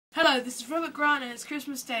Hello, this is Robert Grant and it's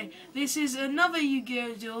Christmas Day. This is another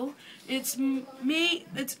Yu-Gi-Oh duel. It's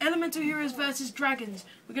Elemental Heroes versus Dragons.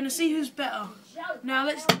 We're going to see who's better.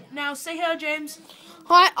 Now say hello, James.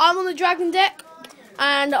 Hi, I'm on the dragon deck,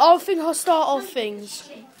 and I think I'll start off things.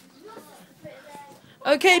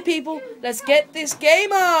 Okay, people, let's get this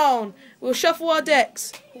game on. We'll shuffle our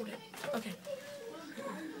decks. Okay.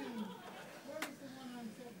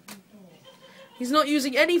 He's not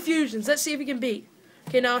using any fusions. Let's see if he can beat.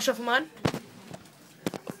 Okay, now I'll shuffle mine.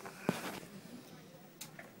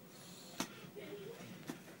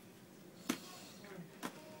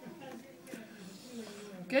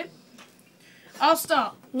 Good. I'll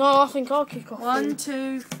start. No, I think I'll kick off. 1,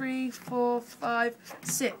 2, 3, 4, 5,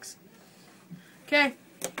 6. Okay.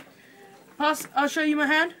 Pass. I'll show you my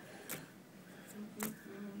hand.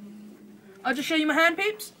 I'll just show you my hand,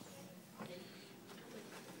 peeps.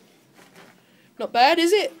 Not bad,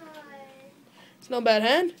 is it? It's not a bad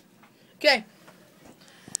hand. Okay.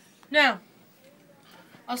 Now,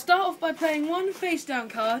 I'll start off by playing one face down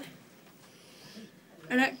card.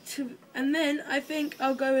 And then I think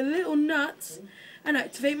I'll go a little nuts and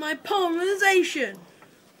activate my polymerization.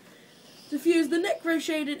 To fuse the necro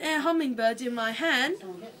shaded air hummingbirds in my hand.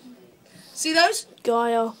 See those?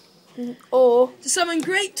 Gaia. Or to summon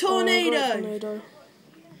Great Tornado. Tornado.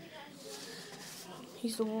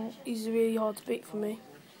 He's really hard to beat for me.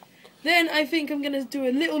 Then I think I'm going to do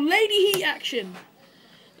a little Lady Heat action.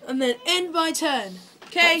 And then end my turn.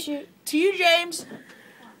 Okay? To you, James.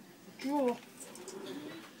 Draw.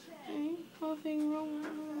 Nothing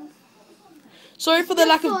wrong. Sorry for the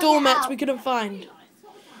lack of doormats we couldn't find.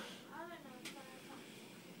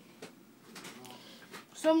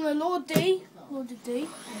 Summon the Lord D. Lord D.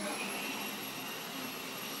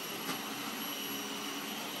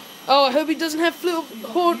 Oh, I hope he doesn't have flip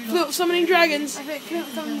summoning dragons. I think flip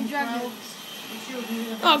summoning dragons.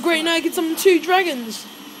 Oh, great! Now I can summon 2 dragons.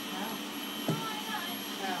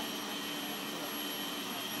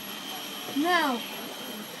 Now.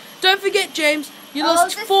 Don't forget, James, you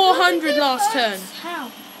lost 400 last turn.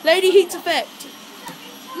 How? Lady Heat's effect.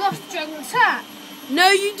 Lost dragon attack.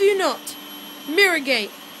 No, you do not. Mirror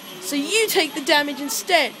Gate. So you take the damage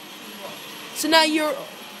instead. So now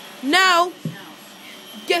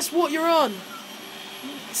guess what you're on?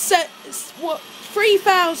 Set what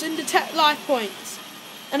 3,000 attack life points.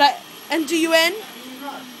 And do you end?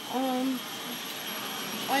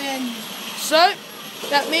 I end. So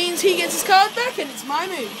that means he gets his card back and it's my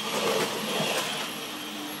move.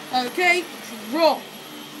 Okay, draw.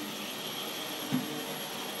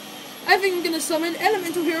 I think I'm gonna summon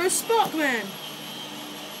Elemental Hero Sparkman.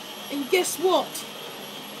 And guess what?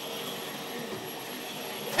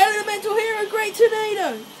 Elemental Hero Great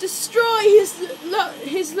Tornado. Destroy his Lord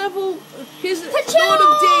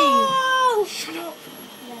of D. Shut up.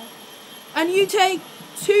 And you take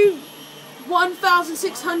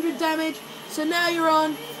 1,600 damage. So now you're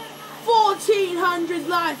on 1,400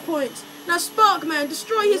 life points. Now Sparkman,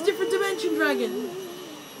 destroy his different dimension dragon.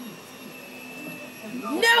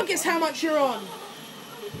 Now guess how much you're on.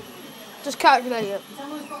 Just calculate it.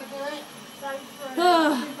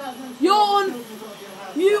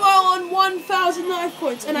 You are on 1,000 life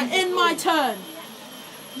points, and I end my turn.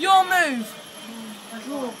 Your move.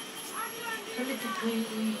 Draw.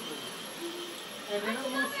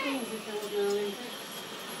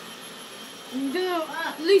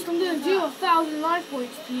 At least I'm gonna do 1,000 life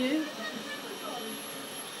points to you.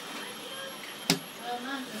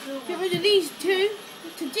 Get rid of these 2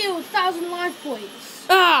 to deal 1,000 life points.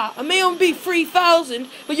 Ah, I may only be 3,000,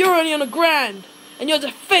 but you're only on 1,000, and you're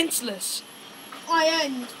defenseless. I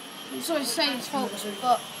end. I'm sorry to say this, folks,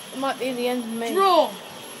 but it might be the end of me. Draw.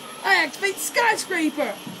 I activate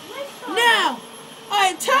Skyscraper. Now, I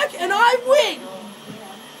attack and I win.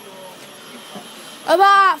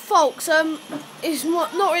 About folks, it's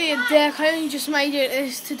not really a deck. I only just made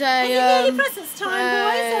it today. Have you got any presents time,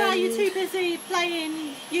 boys? Or are you too busy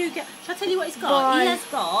playing Yu-Gi-Oh? Shall I tell you what he's got? Bye. He has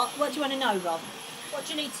got. What do you want to know, Rob? What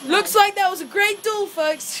do you need to know? Looks like that was a great duel,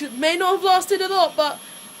 folks. It may not have lasted a lot, but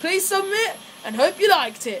please submit and hope you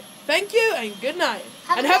liked it. Thank you and good night.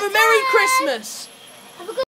 And have a Merry Christmas. Have a good